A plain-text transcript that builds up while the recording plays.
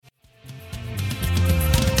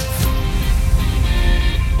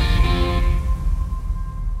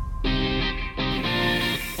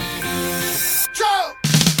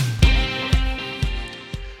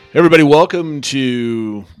Everybody, welcome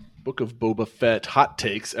to Book of Boba Fett Hot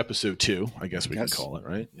Takes, Episode 2. I guess we can call it,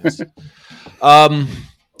 right? Yes. All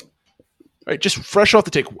right, just fresh off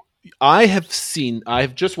the take. I have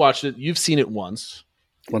just watched it. You've seen it once.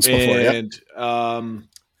 Once before, and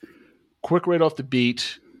quick right off the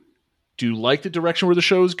beat, do you like the direction where the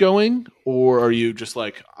show is going? Or are you just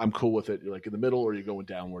like, I'm cool with it? You're like in the middle, or are you going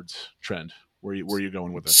downwards trend? Where are you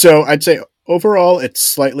going with it? So I'd say overall, it's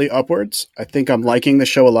slightly upwards. I think I'm liking the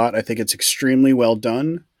show a lot. I think it's extremely well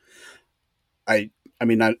done.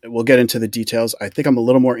 We'll get into the details. I think I'm a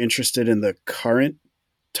little more interested in the current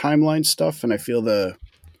timeline stuff, and I feel the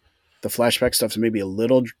flashback stuff is maybe a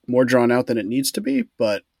little more drawn out than it needs to be,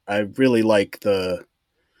 but I really like the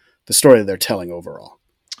story that they're telling overall.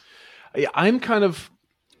 Yeah, I'm kind of,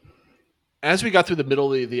 as we got through the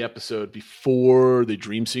middle of the episode before the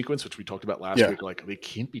dream sequence, which we talked about last week, like they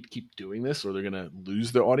can't keep doing this or they're going to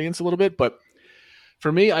lose their audience a little bit. But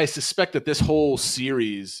for me, I suspect that this whole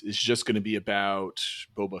series is just going to be about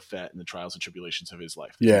Boba Fett and the trials and tribulations of his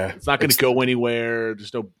life. Yeah. It's not going to go anywhere.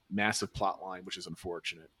 There's no massive plot line, which is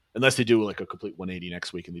unfortunate. Unless they do like a complete 180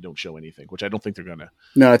 next week and they don't show anything, which I don't think they're going to.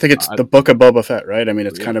 No, I think it's the Book of Boba Fett, right? I mean,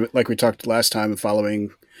 it's kind of like we talked last time following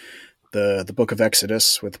the Book of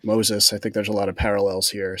Exodus with Moses. I think there's a lot of parallels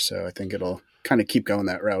here, so I think it'll kind of keep going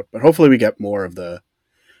that route. But hopefully we get more of the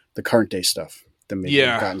current day stuff than maybe we've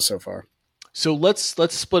gotten so far. So let's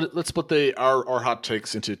split our hot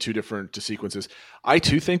takes into two different sequences. I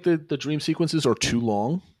too think that the dream sequences are too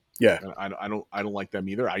long. Yeah, I don't like them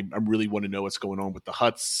either. I really want to know what's going on with the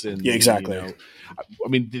Hutts and exactly. I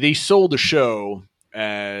mean, they sold the show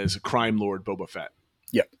as a crime lord Boba Fett.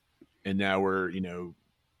 Yep. And now we're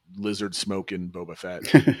lizard smoking Boba Fett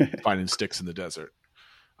finding sticks in the desert,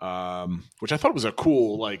 which I thought was a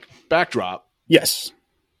cool backdrop. Yes,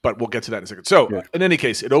 but we'll get to that in a second. So in any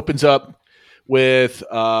case, it opens up with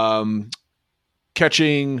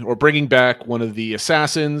catching or bringing back one of the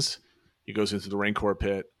assassins. He goes into the Rancor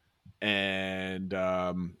pit and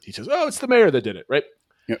he says, "Oh, it's the mayor that did it." Right?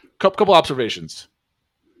 Yep. Couple observations.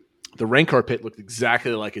 The Rancor pit looked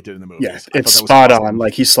exactly like it did in the movie. Yes, it's spot on.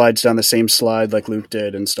 Like he slides down the same slide like Luke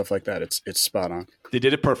did and stuff like that. It's spot on. They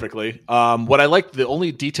did it perfectly. What I like, the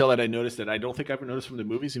only detail that I noticed that I don't think I've ever noticed from the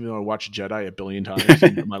movies, even though I watched Jedi a billion times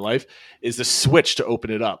in my life, is the switch to open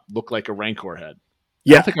it up looked like a Rancor head.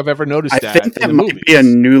 Yeah, I don't think I've ever noticed that. I think that might be a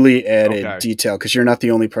newly added detail because you're not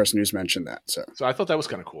the only person who's mentioned that. So I thought that was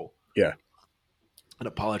kind of cool. Yeah. And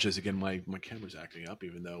apologize again, my camera's acting up,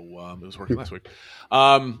 even though it was working last week.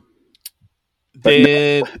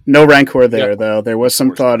 No Rancor there, though. There was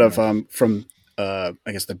some thought of from I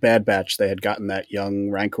guess the Bad Batch. They had gotten that young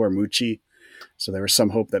Rancor Muchi, so there was some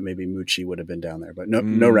hope that maybe Muchi would have been down there, but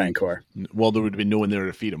no Rancor. Well, there would have been no one there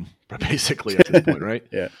to feed him, basically at this point, right?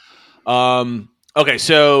 Yeah. Okay,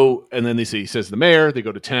 so and then he says the mayor. They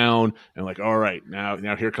go to town and all right,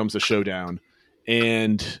 now here comes the showdown.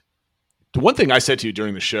 And the one thing I said to you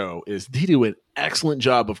during the show is they do an excellent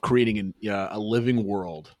job of creating a living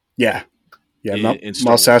world. Yeah. Yeah,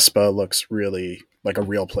 Mos Espa looks really like a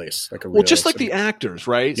real place, just like the actors,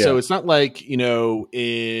 right? Yeah. So it's not like in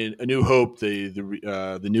A New Hope,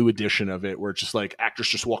 the new edition of it, where it's just like actors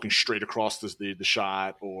just walking straight across the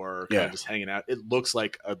shot or kind of just hanging out. It looks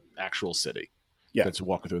like an actual city. Yeah, that's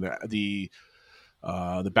walking through there. The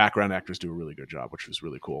background actors do a really good job, which was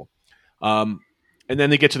really cool. And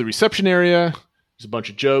then they get to the reception area. There's a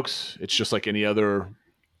bunch of jokes. It's just like any other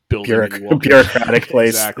bureaucratic place.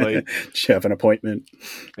 Exactly. You have an appointment.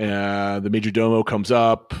 The major domo comes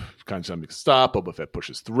up, kind of something to stop. Boba Fett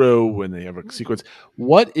pushes through when they have a sequence.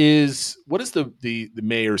 What is the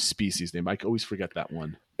mayor's species name? I always forget that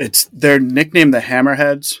one. It's their nickname, the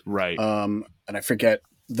Hammerheads. Right. And I forget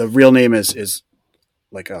the real name is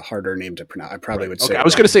like a harder name to pronounce. I probably would say. Okay, I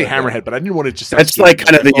was going to say Hammerhead, but I didn't want to just. That's like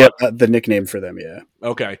kind of the nickname for them. Yeah.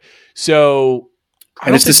 Okay, so.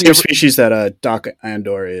 And it's the same species that Doc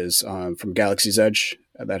Andor is from Galaxy's Edge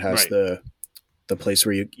that has the place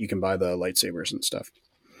where you can buy the lightsabers and stuff.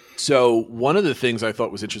 So one of the things I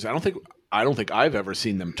thought was interesting, I don't think I've ever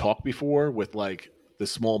seen them talk before with the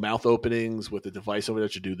small mouth openings with the device over there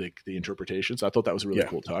to do the interpretations. I thought that was a really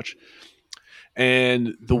cool touch.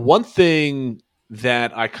 And the one thing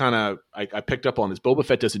that I picked up on is Boba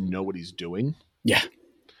Fett doesn't know what he's doing. Yeah.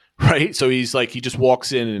 Right. So he just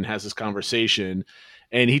walks in and has this conversation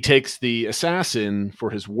and he takes the assassin for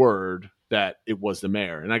his word that it was the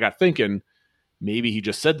mayor. And I got thinking maybe he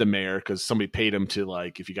just said the mayor because somebody paid him to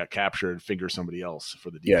if he got captured, finger somebody else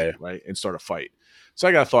for the deal, right? And start a fight. So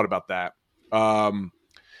I got a thought about that.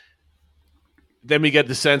 then we get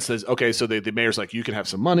the sense that, okay, so the mayor's like, you can have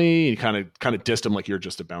some money. And kind of dissed him like, you're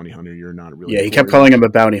just a bounty hunter. You're not really. Yeah, he kept calling him a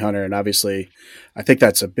bounty hunter. And obviously, I think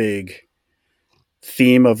that's a big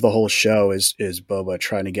theme of the whole show is Boba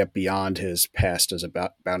trying to get beyond his past as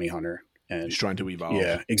a bounty hunter. And he's trying to evolve.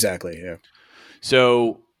 Yeah, exactly. Yeah.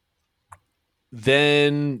 So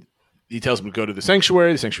then he tells him to go to the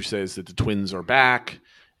sanctuary. The sanctuary says that the twins are back.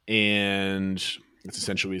 And it's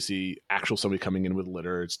essentially, we see somebody coming in with a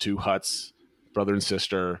litter. It's two Hutts, brother and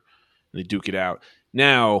sister, and they duke it out.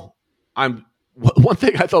 Now, one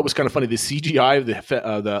thing I thought was kind of funny, the CGI of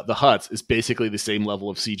the Hutts is basically the same level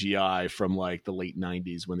of CGI from like the late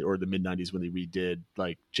 90s or the mid 90s when they redid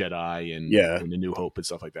like Jedi and The New Hope and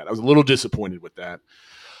stuff like that. I was a little disappointed with that.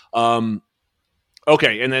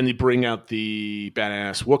 Okay, and then they bring out the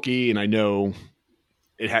badass Wookiee, and I know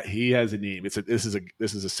he has a name. This is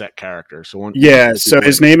a set character. So so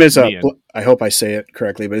his name is I hope I say it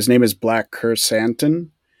correctly, but his name is Black Krrsantan,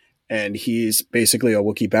 and he's basically a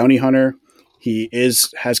Wookiee bounty hunter. He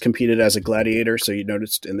has competed as a gladiator, so you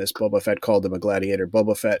noticed in this Boba Fett called him a gladiator.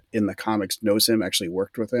 Boba Fett in the comics knows him, actually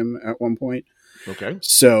worked with him at one point. Okay.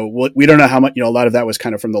 So we don't know how much, a lot of that was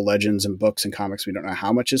kind of from the legends and books and comics. We don't know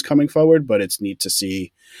how much is coming forward, but it's neat to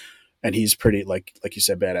see. And he's pretty, like you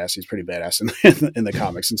said, badass. He's pretty badass in the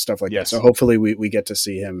comics and stuff like that. So hopefully we get to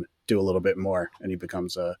see him do a little bit more, and he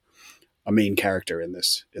becomes a main character in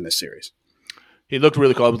this series. He looked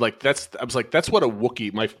really cool. I was like, that's what a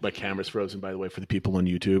Wookiee. My camera's frozen, by the way, for the people on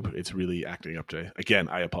YouTube. It's really acting up today. Again,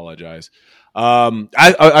 I apologize.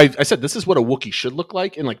 I said this is what a Wookiee should look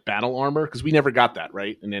like in like battle armor, because we never got that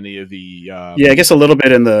right in any of the. I guess a little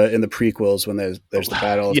bit in the prequels when there's the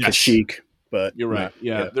battle of Kashyyyk. But you're right.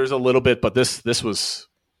 Yeah, there's a little bit, but this was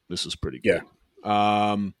pretty good.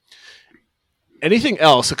 Yeah. Anything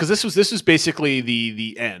else? Because this is basically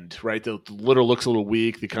the end, right? The litter looks a little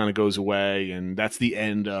weak. It kind of goes away, and that's the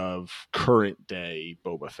end of current day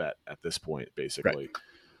Boba Fett at this point, basically.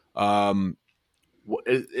 Right.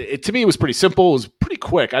 To me, it was pretty simple. It was pretty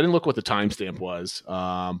quick. I didn't look what the timestamp was,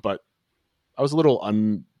 but I was a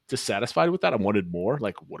little dissatisfied with that. I wanted more.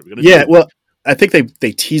 Like, what are we going to do? Yeah, well, I think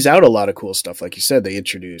they tease out a lot of cool stuff. Like you said, they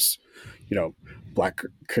introduce, Black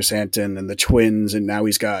Krrsantan and the twins, and now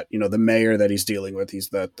he's got, the mayor that he's dealing with. He's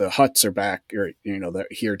the Hutts are back, or they're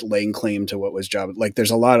here laying claim to what was Jabba. Like,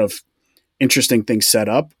 there's a lot of interesting things set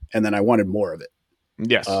up, and then I wanted more of it.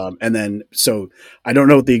 Yes. And then, so I don't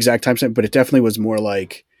know what the exact time stamp, but it definitely was more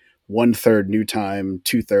like 1/3 new time,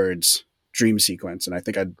 2/3 dream sequence, and I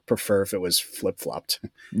think I'd prefer if it was flip flopped.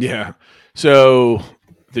 Yeah. So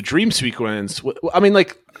the dream sequence, I mean,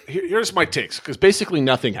 like, here's my takes, because basically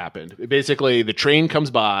nothing happened. Basically, the train comes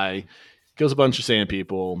by, kills a bunch of sand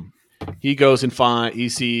people. He goes and he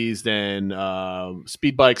sees then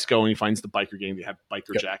speed bikes going. He finds the biker gang. They have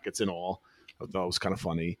biker jackets and all. I thought it was kind of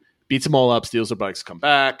funny. Beats them all up, steals their bikes, come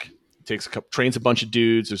back, trains a bunch of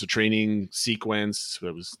dudes. There's a training sequence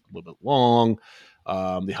that was a little bit long.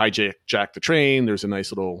 They hijack the train. There's a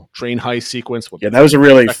nice little train heist sequence. That was a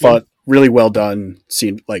really fun, really well done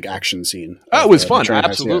scene, like action scene. Oh, it was fun.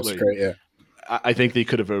 Absolutely. Heist. Yeah, it was great, yeah. I think they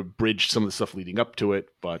could have abridged some of the stuff leading up to it,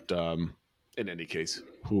 but in any case,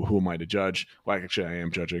 who am I to judge? Well, actually, I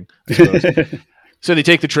am judging, I suppose. So they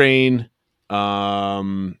take the train.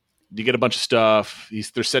 You get a bunch of stuff.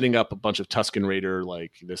 They're setting up a bunch of Tusken Raider,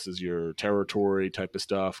 like, this is your territory type of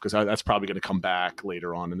stuff, because that's probably going to come back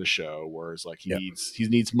later on in the show, whereas like he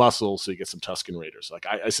needs muscle, so you get some Tusken Raiders. Like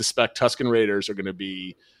I suspect Tusken Raiders are going to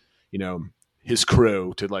be, his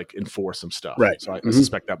crew to like enforce some stuff. Right. So I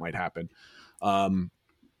suspect that might happen.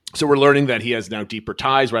 So we're learning that he has now deeper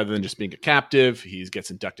ties rather than just being a captive. He gets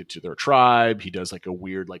inducted to their tribe. He does like a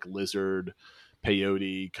weird like lizard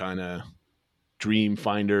peyote kind of dream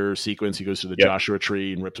finder sequence. He goes to the Joshua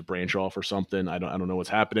tree and rips a branch off or something. I don't know what's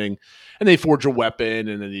happening. And they forge a weapon,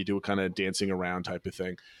 and then they do a kind of dancing around type of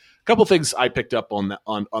thing. A couple of things I picked up on that.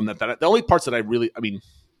 The only parts that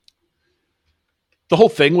the whole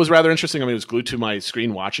thing was rather interesting. I mean, it was glued to my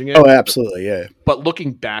screen watching it. Oh, absolutely, yeah. But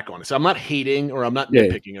looking back on it, so I'm not hating or I'm not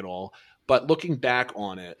nitpicking at all. But looking back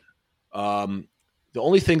on it, the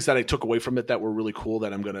only things that I took away from it that were really cool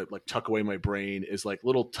that I'm going to like tuck away in my brain is like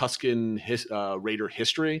little Tusken Raider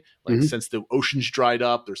history. Like since the oceans dried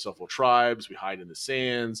up, there's several tribes. We hide in the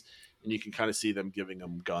sands, and you can kind of see them giving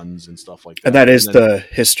them guns and stuff like that. And that is the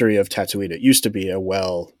history of Tatooine. It used to be a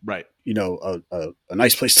right. A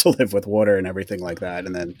nice place to live with water and everything like that.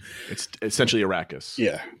 And then it's essentially Arrakis.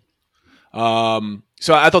 Yeah.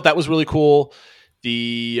 So I thought that was really cool.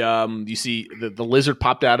 You see the lizard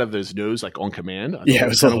popped out of his nose like on command. It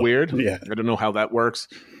was kind of weird. Yeah, I don't know how that works.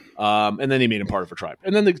 And then he made him part of a tribe,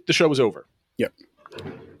 and then the show was over. Yep.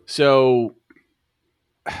 So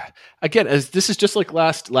again, as this is just like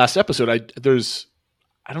last episode, I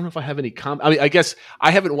don't know if I have any I mean, I guess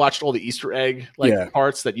I haven't watched all the Easter egg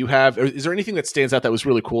parts that you have. Is there anything that stands out that was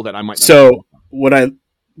really cool that I might not So what I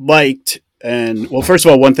liked, and well, first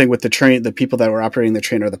of all, one thing with the people that were operating the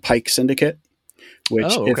train are the Pike Syndicate, which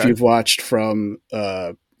if you've watched from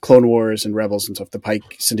Clone Wars and Rebels and stuff, the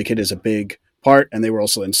Pike Syndicate is a big part, and they were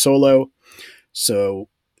also in Solo. So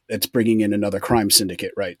it's bringing in another crime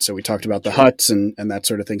syndicate, right? So we talked about the Hutts and that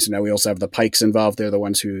sort of thing. So now we also have the Pikes involved. They're the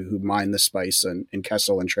ones who mine the spice in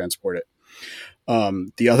Kessel and transport it.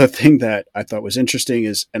 The other thing that I thought was interesting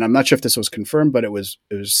is, and I'm not sure if this was confirmed, but it was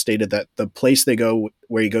stated that the place they go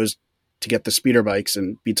where he goes to get the speeder bikes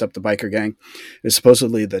and beats up the biker gang is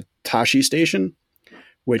supposedly the Tashi station.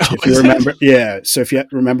 Which, if you remember, so if you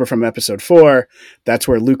remember from episode 4, that's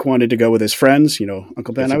where Luke wanted to go with his friends. You know,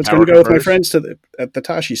 Uncle Ben, I was going to go with my friends at the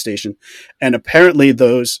Tashi station, and apparently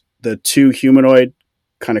the two humanoid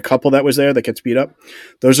kind of couple that was there that gets beat up,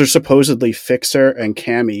 those are supposedly Fixer and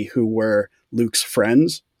Cammy, who were Luke's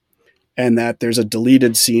friends, and that there's a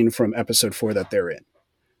deleted scene from episode 4 that they're in.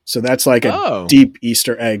 So that's like a deep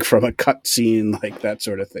Easter egg from a cut scene, like that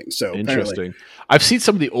sort of thing. So interesting. I've seen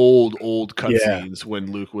some of the old cut scenes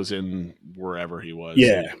when Luke was in wherever he was.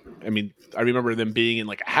 Yeah. I mean, I remember them being in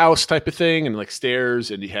like a house type of thing and like stairs,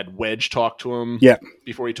 and he had Wedge talk to him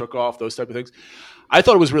before he took off, those type of things. I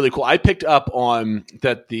thought it was really cool. I picked up on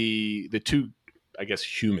that the two, I guess,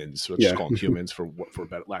 humans, let's just call them humans for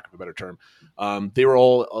lack of a better term. They were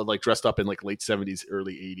all like dressed up in like late 70s,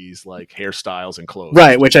 early 80s, like hairstyles and clothes.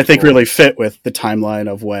 Right, which I think really fit with the timeline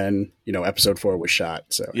of when, episode 4 was shot.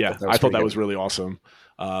 So I thought that was really awesome.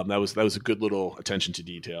 That was a good little attention to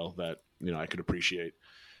detail that, I could appreciate.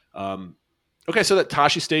 Okay, so that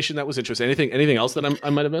Tashi station, that was interesting. Anything else that I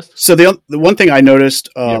might have missed? So the one thing I noticed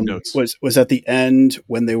was at the end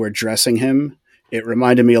when they were dressing him. It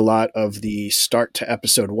reminded me a lot of the start to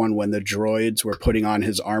episode 1 when the droids were putting on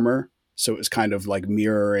his armor. So it was kind of like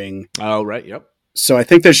mirroring. Oh, right. Yep. So I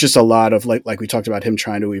think there's just a lot of like we talked about him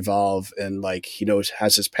trying to evolve and like he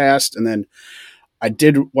has his past. And then I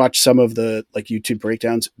did watch some of the like YouTube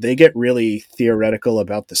breakdowns. They get really theoretical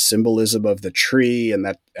about the symbolism of the tree and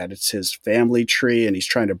that it's his family tree and he's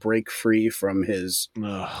trying to break free from his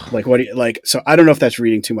so I don't know if that's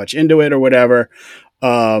reading too much into it or whatever.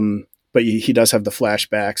 But he does have the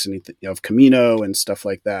flashbacks and of Camino and stuff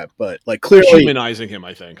like that. But like clearly humanizing him,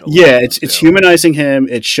 I think. It's humanizing him.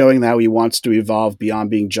 It's showing how he wants to evolve beyond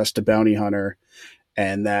being just a bounty hunter,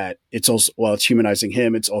 and that it's also it's humanizing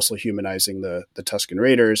him. It's also humanizing the Tusken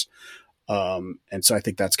Raiders. And so I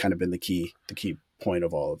think that's kind of been the key point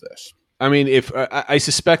of all of this. I mean, if I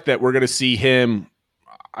suspect that we're going to see him.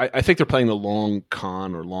 I think they're playing the long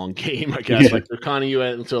con or long game, I guess. Like they're conning you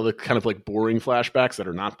until the kind of like boring flashbacks that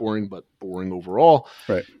are not boring, but boring overall.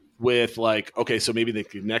 Right. With like, okay, so maybe the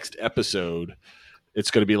next episode,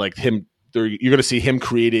 it's going to be like him. You're going to see him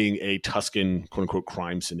creating a Tusken quote unquote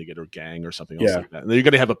crime syndicate or gang or something else like that. And then you're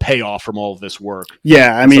going to have a payoff from all of this work.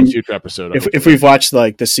 Yeah, I mean, future episode. If we've watched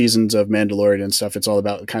like the seasons of Mandalorian and stuff, it's all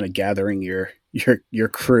about kind of gathering your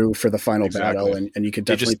crew for the final battle, and you could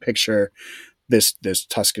definitely picture this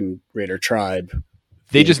Tusken Raider tribe.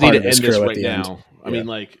 They just need to end this right now. I mean,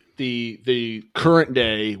 like the current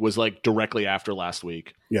day was like directly after last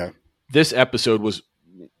week. Yeah. This episode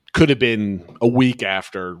could have been a week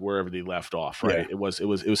after wherever they left off, right? Yeah. It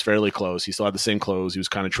was fairly close. He still had the same clothes. He was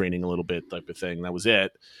kind of training a little bit type of thing. That was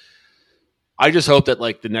it. I just hope that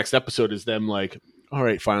like the next episode is them like, all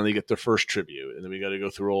right, finally get their first tribute, and then we got to go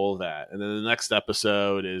through all of that, and then the next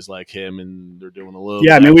episode is like him, and they're doing a little.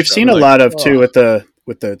 Yeah, I mean, we've seen a lot of too with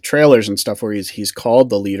the trailers and stuff where he's called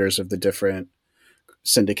the leaders of the different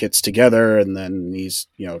syndicates together, and then he's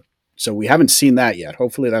so we haven't seen that yet.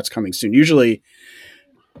 Hopefully, that's coming soon. Usually,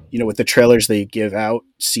 with the trailers, they give out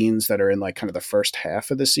scenes that are in like kind of the first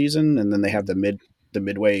half of the season, and then they have the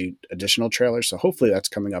midway additional trailer. So hopefully that's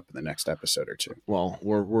coming up in the next episode or two. Well,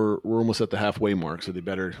 we're almost at the halfway mark, so they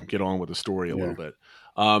better get on with the story a little bit.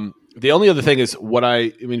 The only other thing is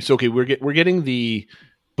it's okay. We're getting the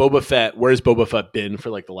Boba Fett. Where's Boba Fett been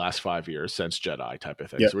for like the last 5 years since Jedi type of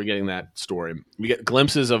thing? Yep. So we're getting that story. We get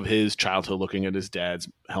glimpses of his childhood, looking at his dad's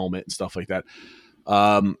helmet and stuff like that.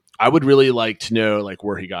 I would really like to know like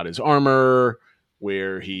where he got his armor,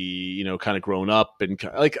 where he, kind of grown up, and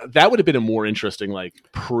like that would have been a more interesting like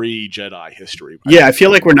pre-Jedi history. I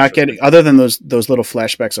feel like we're not getting, other than those little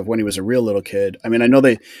flashbacks of when he was a real little kid. I mean, I know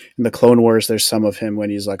in the Clone Wars there's some of him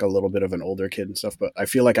when he's like a little bit of an older kid and stuff, but I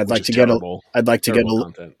feel like I'd like to get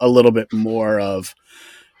a little bit more of,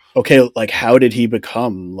 okay, like how did he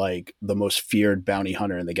become like the most feared bounty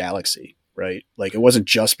hunter in the galaxy, right? Like it wasn't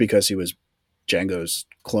just because he was Jango's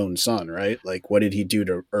clone son, right? Like, what did he do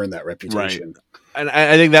to earn that reputation? Right. And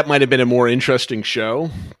I think that might have been a more interesting show,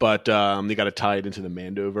 but they got to tie it into the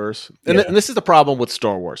Mandoverse. And, and this is the problem with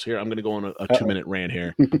Star Wars. Here, I'm going to go on a 2-minute rant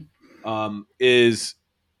here. Is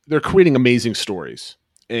they're creating amazing stories.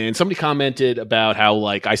 And somebody commented about how,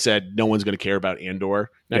 like I said, no one's going to care about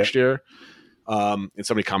Andor next year. And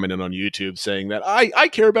somebody commented on YouTube saying that I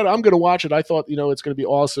care about it. I'm going to watch it. I thought, it's going to be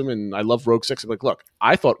awesome. And I love Rogue 6. I'm like, look,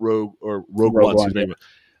 I thought Rogue One. Excuse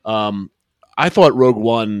me. I thought Rogue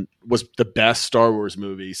One was the best Star Wars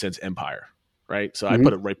movie since Empire, right? So I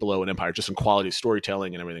put it right below an Empire, just in quality of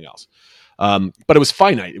storytelling and everything else. But it was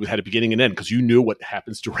finite. It had a beginning and end because you knew what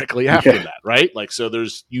happens directly after that, right? Like, so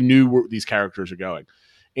you knew where these characters are going.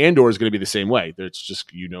 Andor is going to be the same way. It's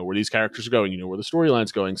just, where these characters are going, where the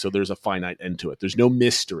storyline's going. So there's a finite end to it. There's no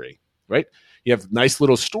mystery, right? You have nice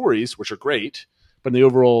little stories, which are great, but in the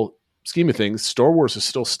overall scheme of things, Star Wars is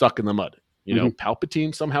still stuck in the mud.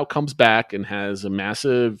 Palpatine somehow comes back and has a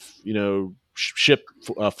massive, ship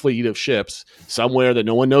fleet of ships somewhere that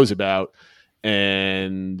no one knows about,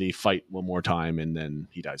 and they fight one more time, and then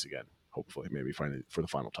he dies again. Hopefully, maybe finally for the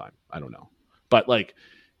final time. I don't know, but like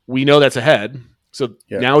we know that's ahead. So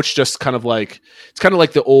now it's just kind of like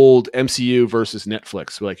the old MCU versus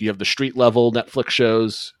Netflix. Like you have the street level Netflix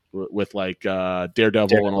shows with like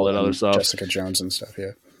Daredevil and all that other stuff, Jessica Jones and stuff.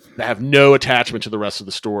 Yeah. That have no attachment to the rest of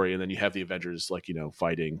the story, and then you have the Avengers, like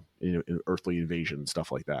fighting, earthly invasion and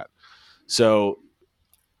stuff like that. So,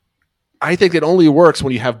 I think it only works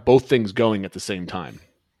when you have both things going at the same time,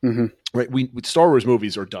 right? With Star Wars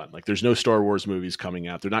movies are done. Like, there's no Star Wars movies coming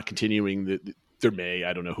out. They're not continuing. There may,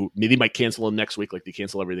 I don't know who. Maybe they might cancel them next week, like they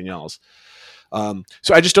cancel everything else. So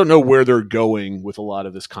I just don't know where they're going with a lot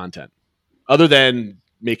of this content, other than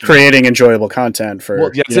creating enjoyable content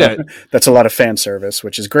for it. That's a lot of fan service,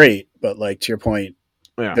 which is great. But like to your point,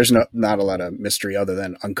 there's not a lot of mystery other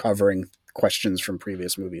than uncovering questions from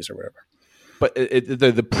previous movies or whatever. But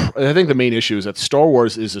I think the main issue is that Star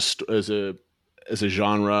Wars is a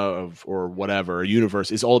genre of or whatever a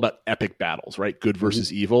universe is all about epic battles, right? Good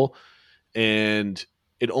versus evil, and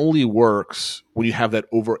it only works when you have that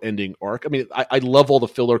over-ending arc. I mean, I love all the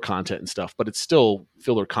filler content and stuff, but it's still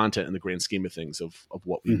filler content in the grand scheme of things of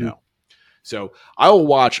what we know. So I will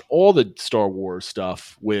watch all the Star Wars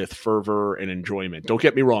stuff with fervor and enjoyment. Don't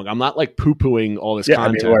get me wrong. I'm not like poo-pooing all this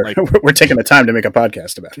content. I mean, we're taking the time to make a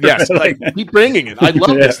podcast about it. Yes, like keep bringing it. I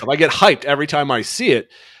love this stuff. I get hyped every time I see it.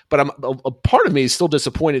 But a part of me is still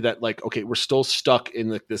disappointed that like, okay, we're still stuck in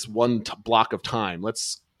like this one block of time.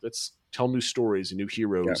 Let's tell new stories and new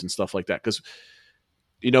heroes and stuff like that. Because,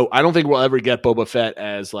 I don't think we'll ever get Boba Fett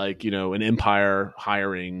as like, an Empire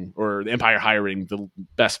hiring or the Empire hiring the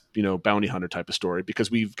best, bounty hunter type of story,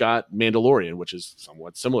 because we've got Mandalorian, which is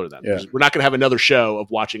somewhat similar to that. Yeah. We're not going to have another show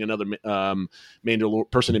of watching another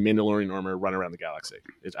person in Mandalorian armor run around the galaxy.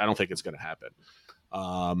 I don't think it's going to happen.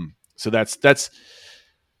 So that's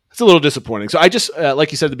a little disappointing. So I just,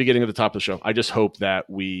 like you said at the beginning of the top of the show, I just hope that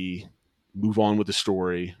we move on with the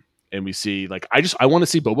story. And we see, like, I want to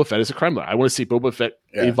see Boba Fett as a crime lord. I want to see Boba Fett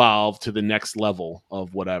evolve to the next level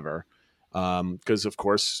of whatever. Because, of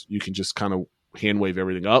course, you can just kind of hand wave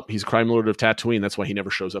everything up. He's a crime lord of Tatooine. That's why he never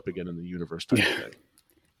shows up again in the universe type of thing.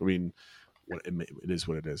 I mean, it is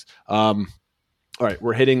what it is. All right,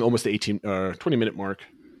 we're hitting almost the 20-minute mark.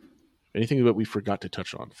 Anything that we forgot to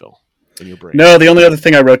touch on, Phil, in your brain? No, the only other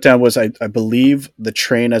thing I wrote down was I believe the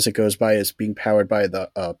train as it goes by is being powered by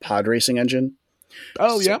the pod racing engine.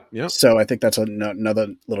 Oh, yeah. So I think that's another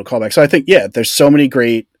little callback. So I think, there's so many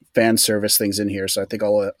great fan service things in here. So I think a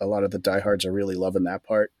lot of the diehards are really loving that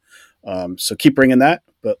part. So keep bringing that,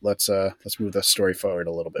 but let's move the story forward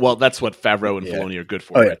a little bit. Well, that's what Favreau and Filoni are good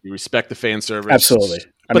for. Right? You respect the fan service. Absolutely.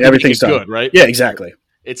 I mean, everything's good, right? Yeah, exactly.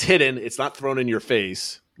 It's hidden. It's not thrown in your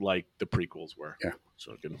face like the prequels were. Yeah.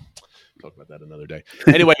 So I can talk about that another day.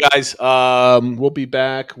 Anyway, guys, we'll be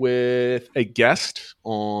back with a guest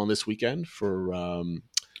on this weekend for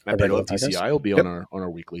Matt Beto of DCI. Will be on our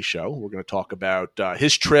weekly show. We're going to talk about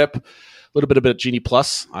his trip, a little bit about Genie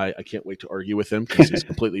Plus. I can't wait to argue with him because he's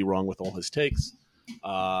completely wrong with all his takes.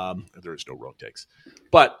 There is no wrong takes.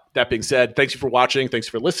 But that being said, thanks you for watching. Thanks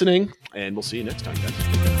for listening, and we'll see you next time,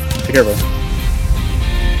 guys. Take care, everyone.